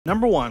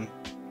Number one,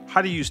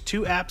 how to use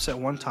two apps at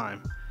one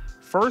time.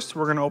 First,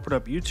 we're going to open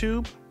up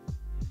YouTube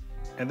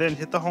and then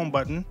hit the home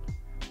button,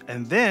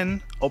 and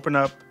then open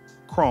up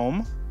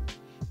Chrome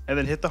and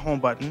then hit the home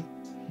button.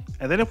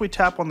 And then if we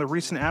tap on the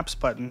recent apps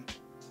button,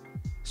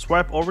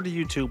 swipe over to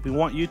YouTube. We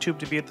want YouTube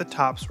to be at the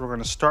top, so we're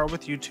going to start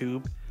with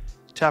YouTube.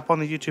 Tap on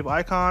the YouTube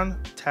icon,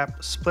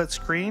 tap split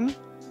screen,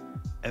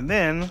 and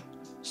then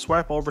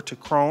swipe over to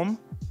Chrome.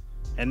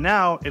 And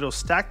now it'll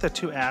stack the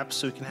two apps,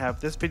 so we can have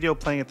this video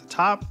playing at the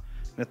top,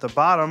 and at the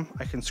bottom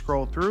I can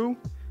scroll through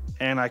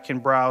and I can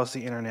browse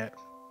the internet.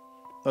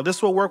 Now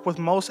this will work with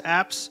most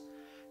apps,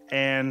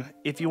 and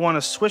if you want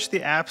to switch the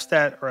apps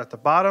that are at the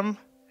bottom,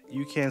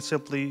 you can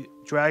simply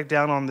drag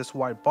down on this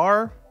white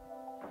bar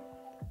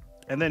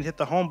and then hit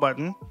the home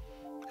button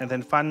and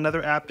then find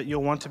another app that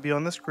you'll want to be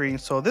on the screen.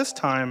 So this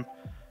time,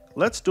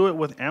 let's do it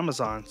with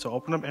Amazon. So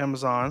open up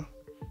Amazon,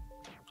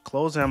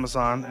 close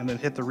Amazon, and then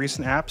hit the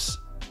recent apps.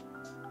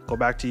 Go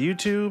back to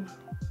YouTube,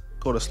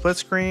 go to split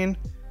screen,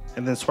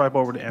 and then swipe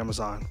over to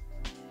Amazon.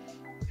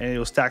 And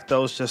it'll stack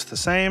those just the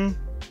same.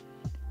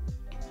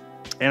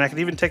 And I can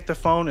even take the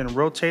phone and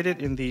rotate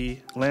it in the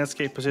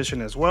landscape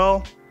position as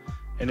well,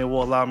 and it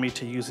will allow me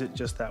to use it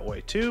just that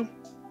way too.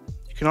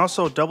 You can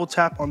also double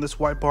tap on this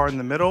white bar in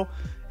the middle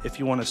if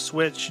you want to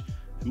switch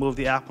and move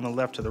the app on the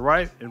left to the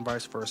right and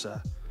vice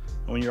versa.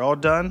 And when you're all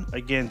done,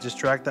 again, just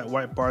drag that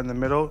white bar in the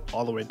middle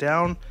all the way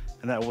down,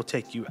 and that will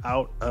take you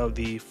out of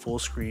the full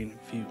screen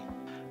view.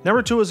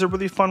 Number two is a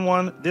really fun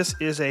one. This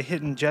is a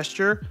hidden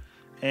gesture,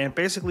 and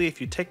basically if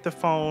you take the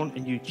phone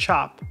and you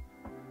chop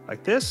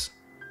like this,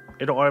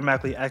 it'll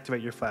automatically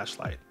activate your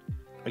flashlight.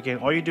 Again,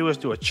 all you do is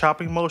do a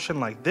chopping motion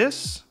like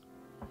this,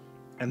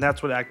 and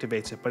that's what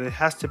activates it, but it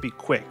has to be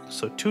quick.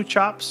 So 2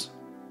 chops,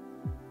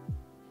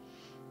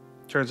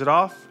 turns it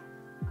off,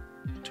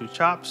 2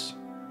 chops,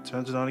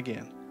 turns it on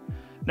again.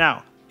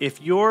 Now,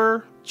 if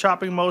your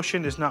chopping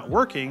motion is not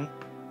working,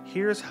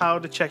 here's how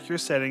to check your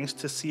settings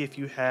to see if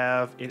you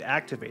have it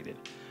activated.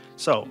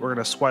 So we're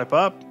gonna swipe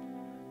up,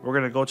 we're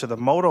gonna go to the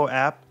Moto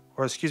app,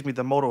 or excuse me,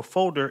 the Moto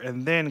folder,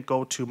 and then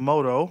go to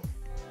Moto.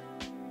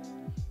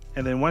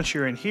 And then once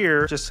you're in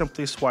here, just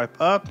simply swipe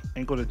up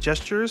and go to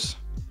gestures,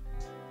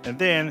 and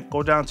then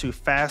go down to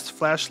fast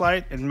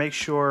flashlight and make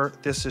sure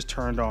this is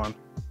turned on.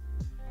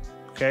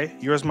 Okay,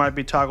 yours might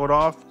be toggled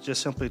off,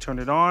 just simply turn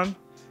it on,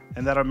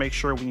 and that'll make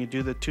sure when you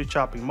do the 2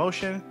 chopping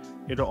motion,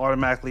 it'll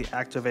automatically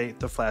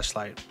activate the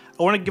flashlight.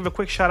 I want to give a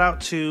quick shout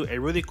out to a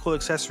really cool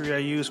accessory I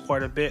use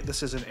quite a bit.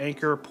 This is an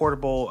Anchor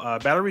portable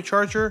battery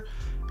charger,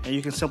 and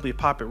you can simply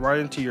pop it right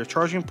into your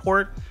charging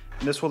port,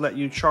 and this will let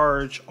you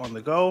charge on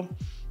the go.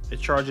 It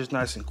charges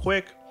nice and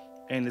quick,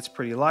 and it's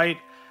pretty light.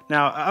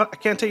 Now, I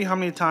can't tell you how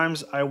many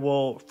times I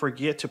will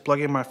forget to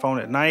plug in my phone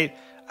at night.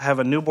 I have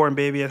a newborn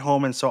baby at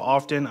home, and so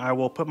often I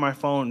will put my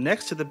phone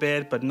next to the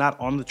bed but not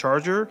on the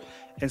charger.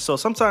 And so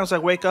sometimes I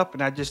wake up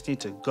and I just need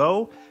to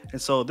go.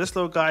 And so this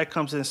little guy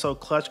comes in so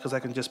clutch because I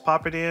can just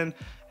pop it in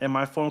and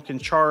my phone can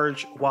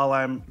charge while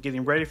I'm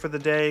getting ready for the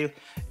day.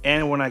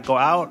 And when I go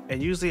out,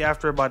 and usually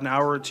after about an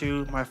hour or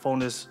two, my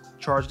phone is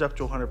charged up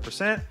to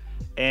 100%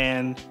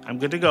 and I'm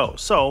good to go.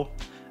 So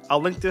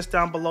I'll link this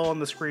down below on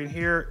the screen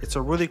here. It's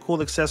a really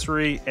cool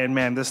accessory, and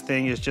man, this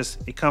thing is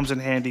just, it comes in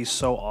handy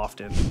so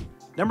often.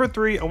 Number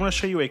 3, I want to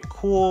show you a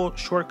cool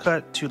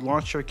shortcut to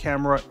launch your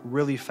camera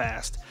really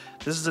fast.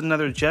 This is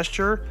another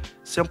gesture.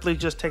 Simply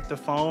just take the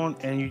phone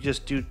and you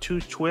just do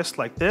 2 twists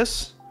like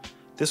this.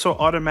 This will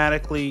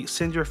automatically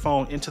send your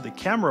phone into the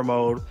camera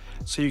mode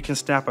so you can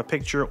snap a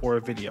picture or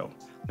a video.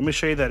 Let me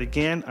show you that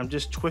again. I'm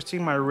just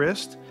twisting my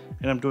wrist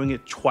and I'm doing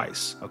it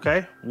twice,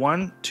 okay?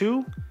 1,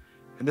 2,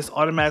 and this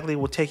automatically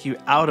will take you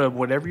out of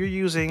whatever you're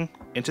using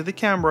into the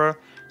camera.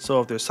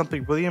 So if there's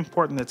something really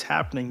important that's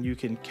happening, you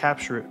can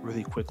capture it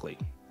really quickly.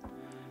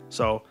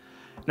 So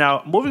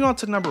now moving on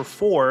to number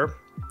 4,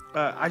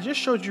 I just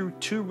showed you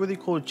 2 really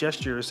cool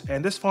gestures,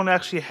 and this phone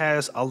actually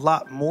has a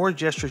lot more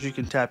gestures you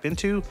can tap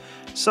into.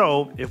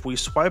 So if we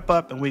swipe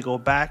up and we go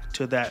back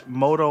to that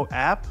Moto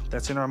app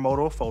that's in our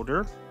Moto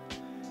folder,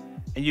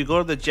 and you go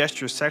to the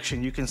gesture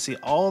section, you can see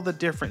all the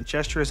different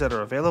gestures that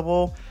are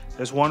available.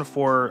 There's one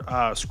for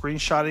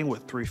screenshotting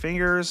with 3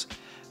 fingers.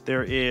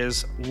 There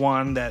is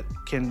one that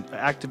can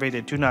activate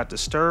a do not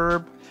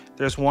disturb.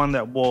 There's one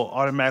that will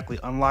automatically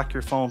unlock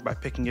your phone by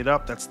picking it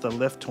up. That's the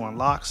lift to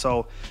unlock.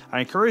 So I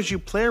encourage you,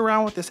 play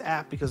around with this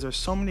app because there's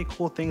so many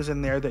cool things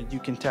in there that you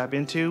can tap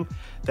into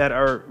that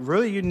are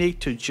really unique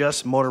to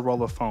just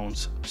Motorola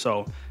phones.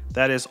 So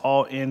that is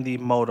all in the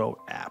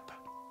Moto app.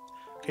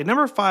 Okay,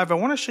 number 5, I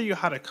want to show you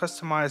how to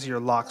customize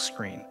your lock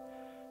screen.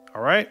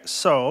 All right,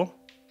 so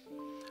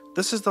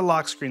this is the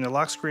lock screen. The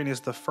lock screen is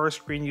the first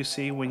screen you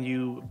see when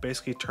you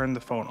basically turn the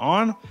phone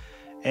on.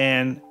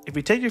 And if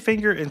you take your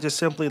finger and just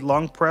simply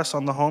long press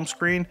on the home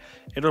screen,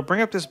 it'll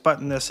bring up this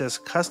button that says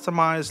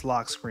Customize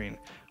Lock Screen.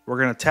 We're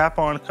going to tap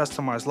on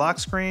Customize Lock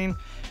Screen,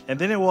 and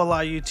then it will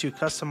allow you to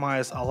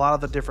customize a lot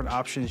of the different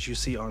options you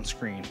see on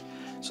screen.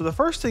 So the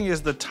first thing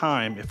is the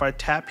time. If I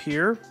tap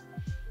here,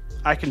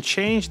 I can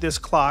change this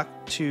clock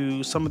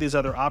to some of these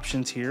other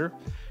options here.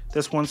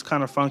 This one's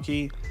kind of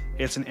funky.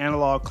 It's an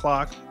analog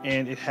clock,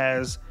 and it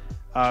has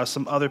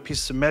some other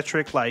pieces of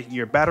metric like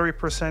your battery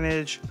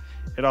percentage.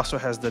 It also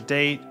has the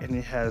date, and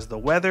it has the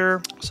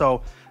weather.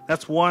 So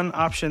that's one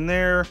option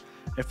there.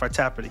 If I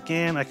tap it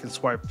again, I can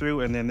swipe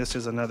through, and then this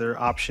is another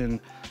option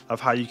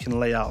of how you can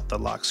lay out the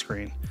lock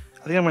screen.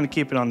 I think I'm going to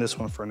keep it on this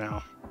one for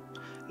now.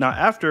 Now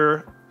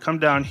after, come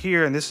down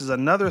here, and this is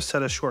another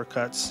set of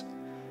shortcuts.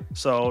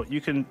 So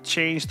you can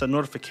change the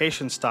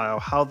notification style,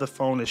 how the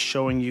phone is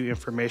showing you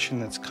information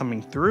that's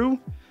coming through.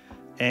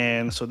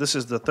 And so this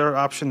is the third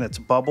option, that's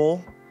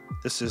bubble.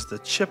 This is the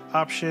chip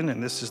option,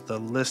 and this is the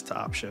list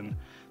option.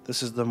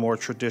 This is the more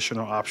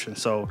traditional option.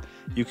 So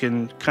you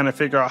can kind of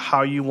figure out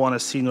how you want to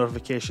see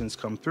notifications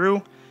come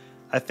through.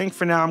 I think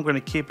for now I'm going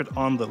to keep it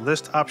on the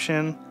list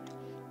option.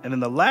 And then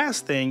the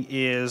last thing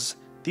is,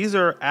 these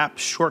are app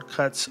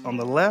shortcuts on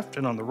the left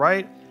and on the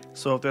right.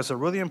 So if there's a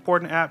really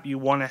important app you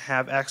want to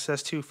have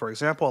access to, for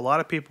example, a lot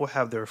of people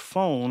have their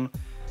phone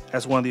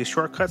as one of these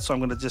shortcuts. So I'm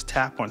going to just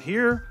tap on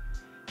here,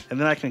 and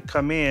then I can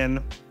come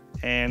in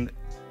and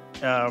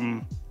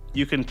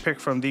you can pick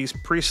from these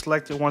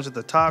pre-selected ones at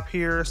the top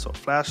here. So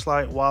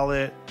flashlight,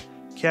 wallet,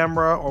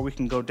 camera, or we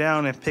can go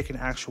down and pick an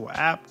actual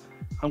app.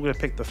 I'm going to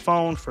pick the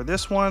phone for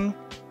this one.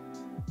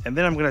 And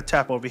then I'm going to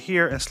tap over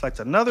here and select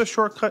another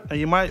shortcut. Now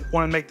you might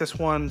want to make this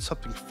one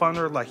something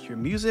funner like your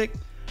music.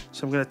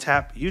 So I'm going to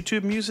tap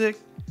YouTube Music,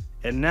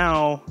 and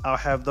now I'll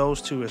have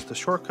those two as the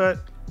shortcut.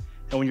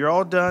 And when you're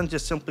all done,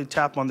 just simply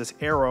tap on this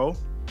arrow,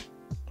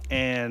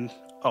 and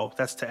oh,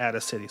 that's to add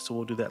a city. So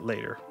we'll do that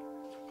later.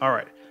 All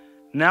right,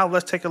 now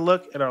let's take a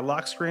look at our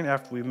lock screen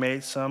after we've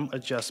made some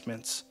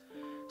adjustments.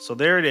 So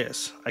there it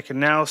is. I can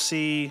now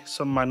see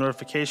some of my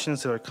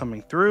notifications that are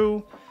coming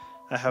through.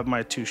 I have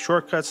my two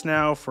shortcuts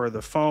now for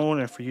the phone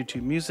and for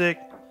YouTube Music.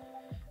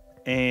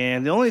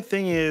 And the only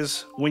thing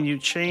is, when you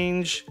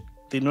change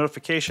the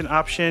notification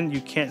option, you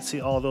can't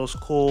see all those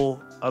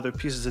cool other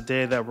pieces of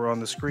data that were on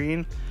the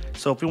screen.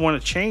 So if we want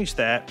to change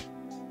that,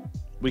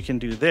 we can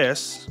do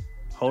this.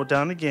 Hold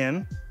down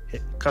again,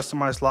 hit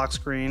Customize Lock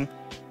Screen,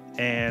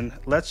 and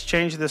let's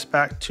change this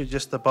back to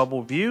just the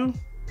bubble view.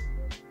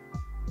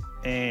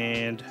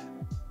 And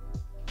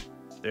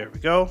there we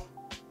go.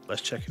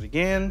 Let's check it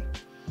again.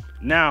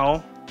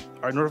 Now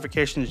our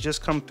notifications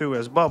just come through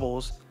as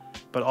bubbles,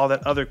 but all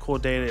that other cool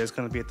data is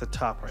going to be at the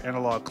top. Our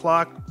analog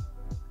clock,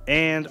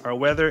 and our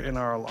weather, and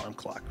our alarm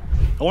clock.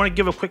 I want to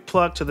give a quick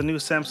plug to the new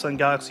Samsung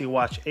Galaxy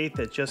Watch 8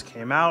 that just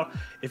came out.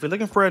 If you're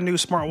looking for a new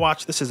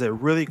smartwatch, this is a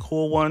really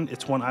cool one.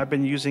 It's one I've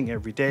been using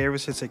every day ever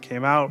since it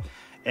came out.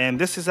 And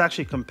this is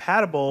actually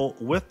compatible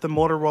with the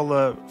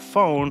Motorola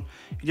phone.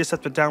 You just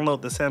have to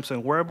download the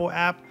Samsung Wearable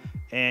app,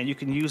 and you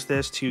can use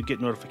this to get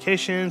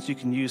notifications. You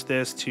can use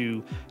this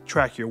to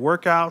track your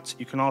workouts.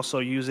 You can also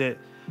use it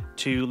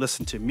to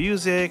listen to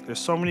music. There's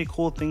so many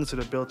cool things that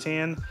are built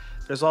in.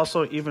 There's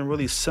also even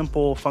really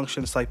simple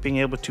functions like being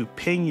able to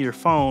ping your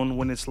phone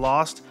when it's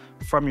lost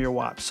from your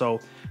watch.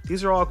 So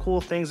these are all cool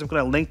things. I'm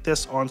going to link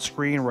this on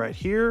screen right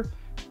here,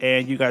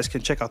 and you guys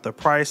can check out the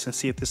price and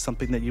see if this is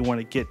something that you want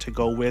to get to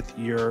go with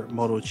your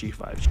Moto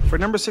G5. For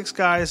number 6,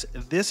 guys,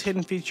 this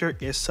hidden feature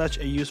is such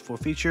a useful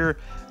feature.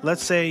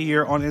 Let's say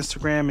you're on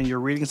Instagram and you're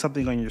reading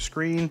something on your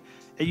screen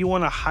and you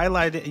want to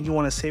highlight it and you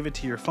want to save it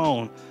to your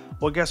phone.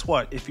 Well, guess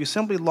what? If you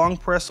simply long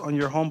press on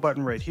your home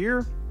button right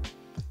here,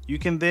 you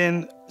can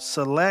then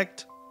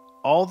select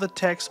all the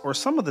text or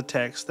some of the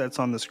text that's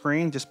on the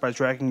screen just by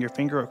dragging your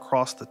finger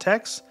across the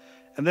text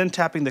and then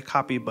tapping the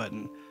copy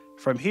button.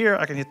 From here,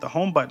 I can hit the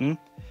home button,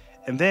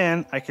 and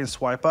then I can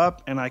swipe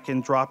up and I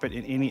can drop it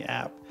in any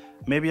app.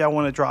 Maybe I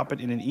want to drop it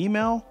in an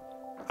email.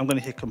 I'm going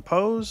to hit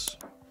compose.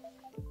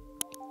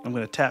 I'm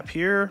going to tap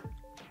here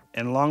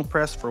and long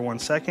press for 1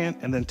 second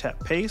and then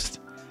tap paste.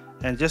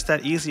 And just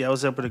that easy, I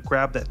was able to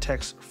grab that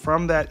text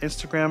from that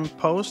Instagram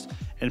post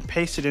and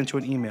paste it into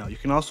an email. You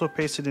can also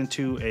paste it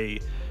into a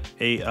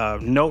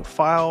note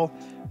file.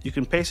 You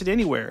can paste it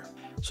anywhere.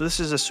 So this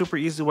is a super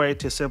easy way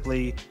to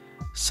simply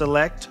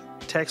select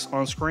text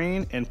on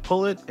screen and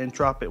pull it and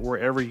drop it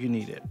wherever you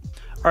need it.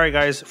 All right,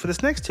 guys, for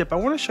this next tip, I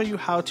want to show you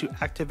how to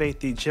activate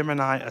the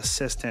Gemini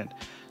Assistant.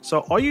 So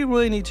all you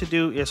really need to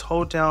do is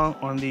hold down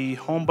on the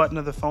home button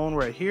of the phone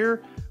right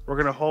here. We're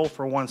going to hold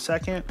for 1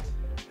 second,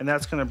 and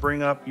that's going to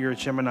bring up your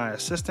Gemini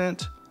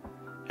Assistant.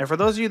 And for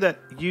those of you that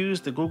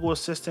used the Google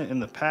Assistant in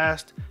the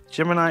past,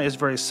 Gemini is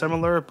very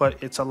similar,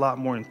 but it's a lot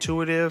more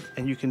intuitive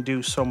and you can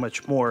do so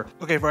much more.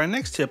 Okay, for our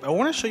next tip, I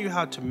want to show you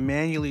how to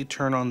manually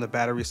turn on the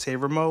battery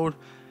saver mode.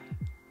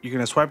 You're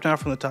going to swipe down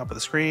from the top of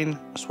the screen,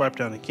 swipe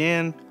down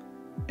again,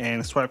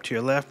 and swipe to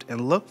your left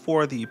and look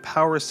for the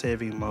power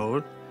saving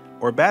mode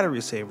or battery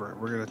saver.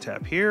 We're going to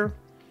tap here,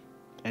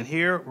 and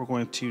here we're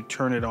going to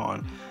turn it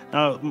on.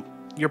 Now,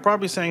 you're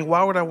probably saying,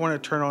 why would I want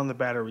to turn on the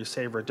battery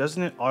saver?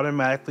 Doesn't it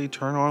automatically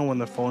turn on when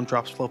the phone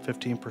drops below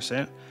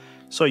 15%?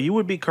 So you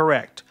would be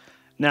correct.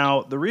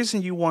 Now, the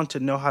reason you want to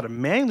know how to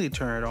manually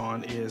turn it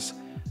on is,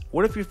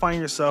 what if you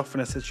find yourself in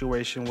a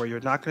situation where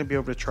you're not going to be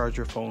able to charge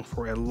your phone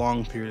for a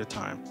long period of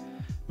time?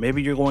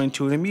 Maybe you're going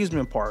to an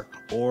amusement park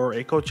or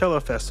a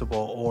Coachella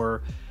festival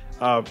or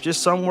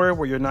just somewhere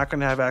where you're not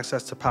going to have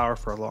access to power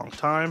for a long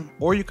time,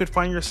 or you could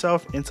find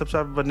yourself in some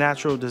type of a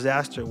natural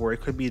disaster where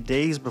it could be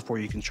days before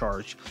you can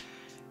charge.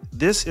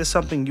 This is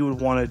something you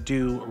would want to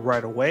do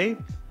right away,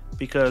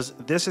 because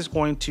this is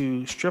going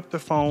to strip the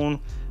phone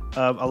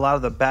of a lot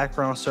of the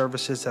background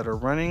services that are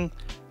running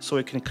so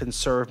it can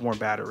conserve more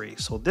battery.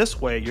 So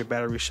this way your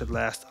battery should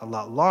last a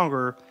lot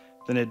longer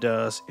than it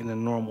does in a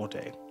normal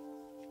day.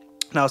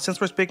 Now,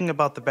 since we're speaking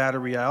about the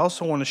battery, I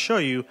also want to show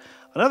you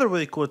another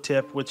really cool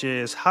tip, which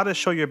is how to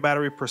show your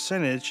battery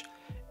percentage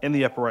in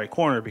the upper right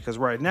corner, because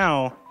right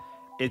now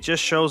it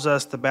just shows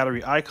us the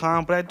battery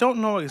icon, but I don't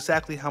know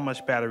exactly how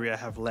much battery I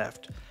have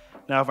left.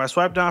 Now, if I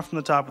swipe down from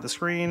the top of the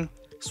screen,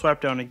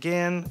 swipe down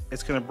again,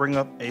 it's going to bring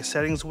up a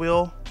settings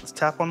wheel. Let's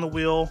tap on the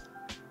wheel,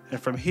 and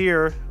from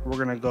here we're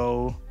going to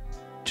go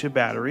to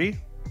battery,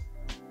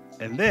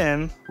 and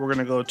then we're going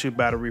to go to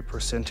battery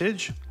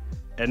percentage.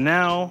 And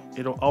now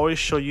it'll always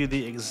show you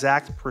the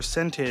exact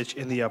percentage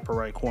in the upper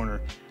right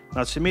corner.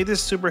 Now, to me, this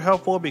is super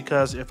helpful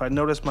because if I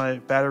notice my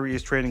battery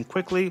is draining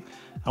quickly,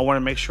 I want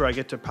to make sure I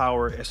get to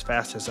power as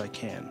fast as I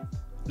can.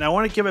 Now, I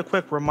want to give a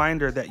quick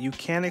reminder that you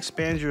can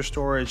expand your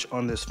storage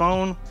on this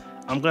phone.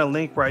 I'm going to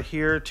link right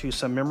here to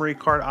some memory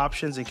card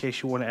options in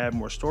case you want to add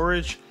more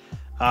storage.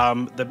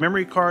 The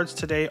memory cards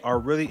today are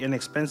really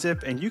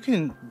inexpensive, and you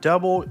can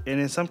double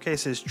and in some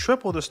cases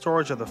triple the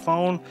storage of the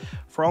phone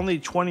for only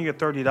 $20 or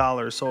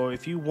 $30. So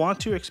if you want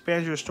to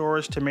expand your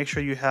storage to make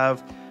sure you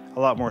have a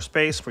lot more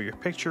space for your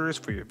pictures,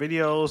 for your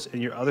videos,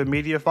 and your other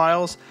media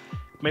files,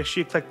 make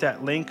sure you click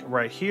that link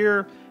right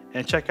here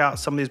and check out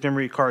some of these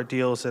memory card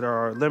deals that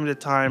are limited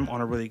time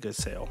on a really good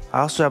sale. I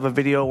also have a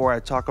video where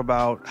I talk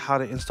about how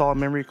to install a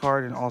memory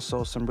card and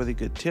also some really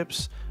good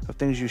tips of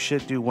things you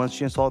should do once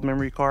you install a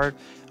memory card.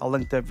 I'll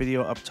link that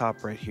video up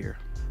top right here.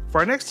 For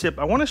our next tip,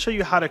 I want to show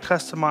you how to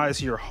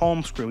customize your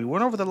home screen. We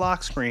went over the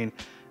lock screen.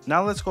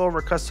 Now let's go over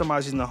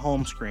customizing the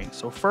home screen.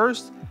 So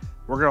first,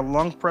 we're going to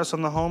long press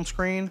on the home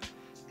screen,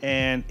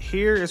 and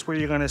here is where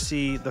you're going to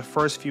see the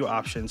first few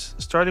options,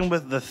 starting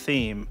with the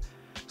theme.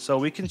 So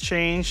we can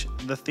change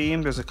the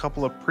theme. There's a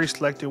couple of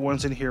pre-selected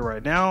ones in here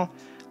right now.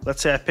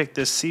 Let's say I pick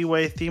this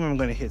Seaway theme. I'm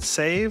going to hit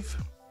save.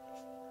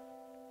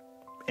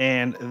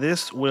 And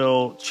this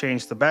will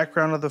change the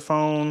background of the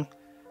phone.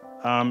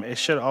 It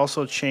should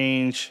also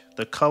change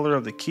the color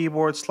of the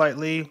keyboard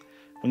slightly.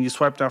 When you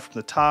swipe down from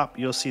the top,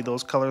 you'll see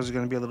those colors are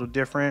going to be a little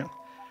different.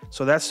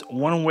 So that's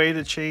one way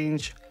to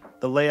change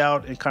the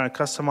layout and kind of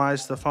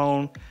customize the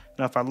phone.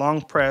 Now, if I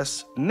long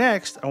press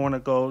next, I want to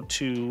go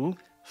to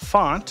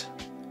font.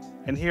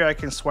 And here I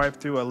can swipe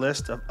through a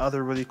list of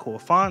other really cool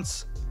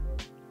fonts.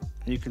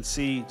 You can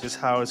see just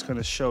how it's going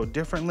to show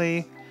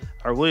differently.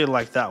 I really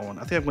like that one.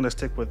 I think I'm going to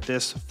stick with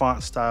this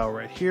font style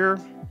right here.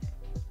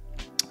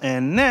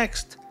 And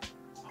next,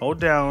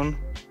 hold down,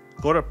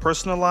 go to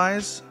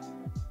personalize.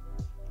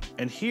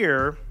 And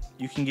here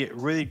you can get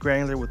really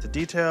granular with the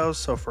details.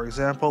 So for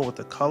example, with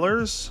the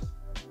colors,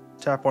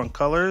 tap on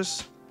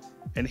colors.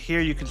 And here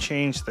you can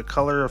change the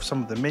color of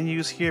some of the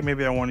menus here.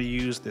 Maybe I want to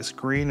use this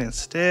green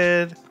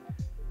instead.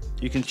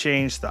 You can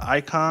change the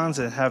icons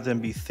and have them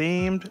be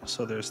themed.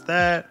 So there's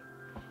that.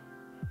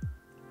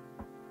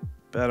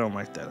 But I don't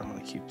like that. I'm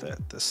going to keep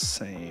that the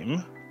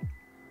same.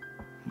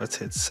 Let's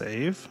hit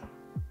save.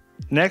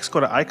 Next, go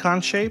to icon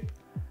shape.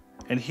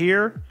 And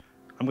here,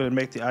 I'm going to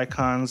make the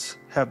icons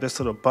have this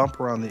little bump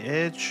around the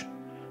edge.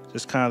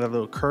 Just kind of that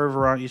little curve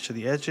around each of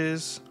the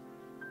edges.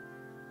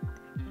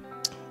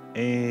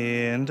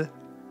 And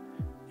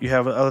you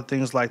have other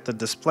things like the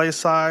display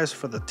size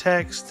for the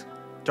text.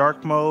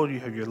 Dark mode, you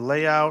have your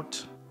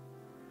layout.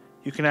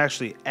 You can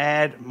actually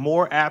add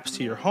more apps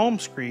to your home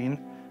screen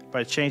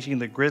by changing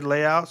the grid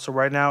layout. So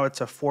right now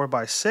it's a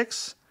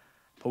 4:6,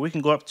 but we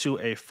can go up to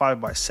a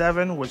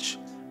 5:7, which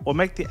will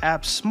make the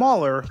apps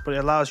smaller, but it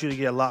allows you to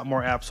get a lot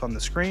more apps on the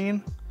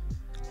screen.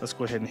 Let's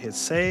go ahead and hit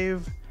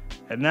save.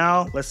 And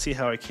now let's see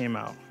how it came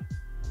out.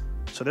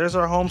 So there's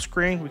our home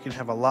screen. We can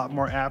have a lot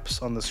more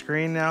apps on the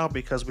screen now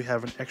because we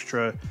have an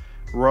extra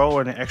row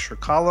and an extra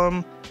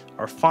column.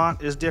 Our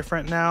font is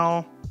different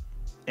now,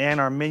 and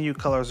our menu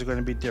colors are going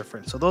to be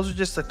different. So those are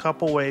just a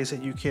couple ways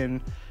that you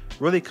can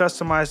really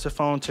customize the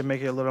phone to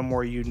make it a little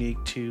more unique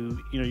to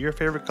your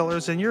favorite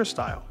colors and your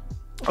style.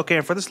 Okay,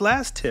 and for this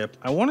last tip,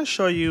 I want to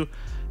show you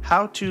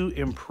how to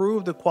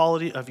improve the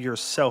quality of your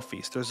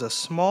selfies. There's a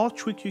small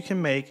tweak you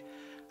can make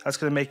that's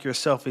going to make your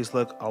selfies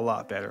look a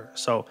lot better.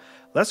 So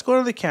let's go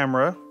to the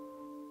camera,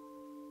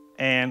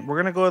 and we're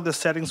going to go to the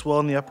settings wheel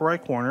in the upper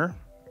right corner.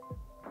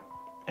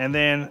 And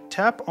then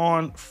tap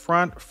on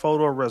front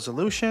photo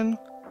resolution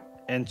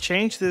and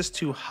change this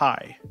to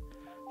high.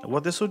 Now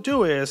what this will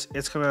do is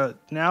it's gonna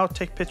now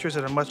take pictures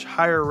at a much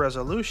higher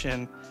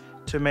resolution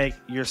to make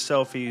your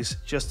selfies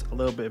just a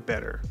little bit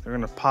better. They're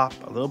gonna pop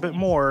a little bit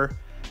more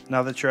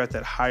now that you're at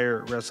that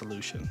higher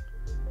resolution.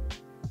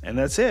 And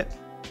that's it.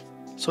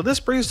 So this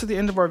brings us to the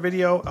end of our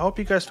video. I hope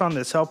you guys found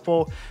this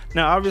helpful.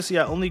 Now, obviously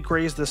I only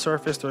grazed the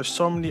surface. There's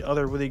so many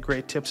other really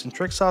great tips and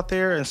tricks out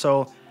there. And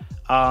so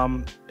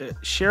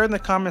share in the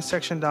comment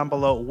section down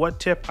below what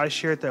tip I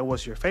shared that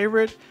was your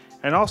favorite,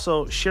 And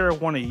also share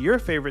one of your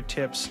favorite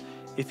tips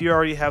if you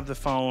already have the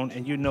phone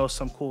and you know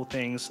some cool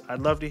things.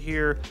 I'd love to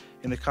hear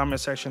in the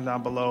comment section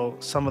down below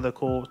some of the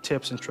cool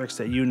tips and tricks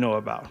that you know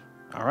about.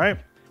 All right.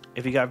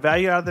 If you got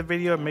value out of the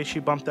video, make sure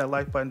you bump that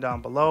like button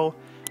down below.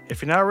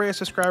 If you're not already a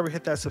subscriber,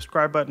 hit that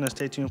subscribe button and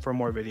stay tuned for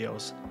more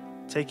videos.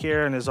 Take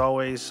care, and as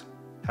always,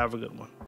 have a good one.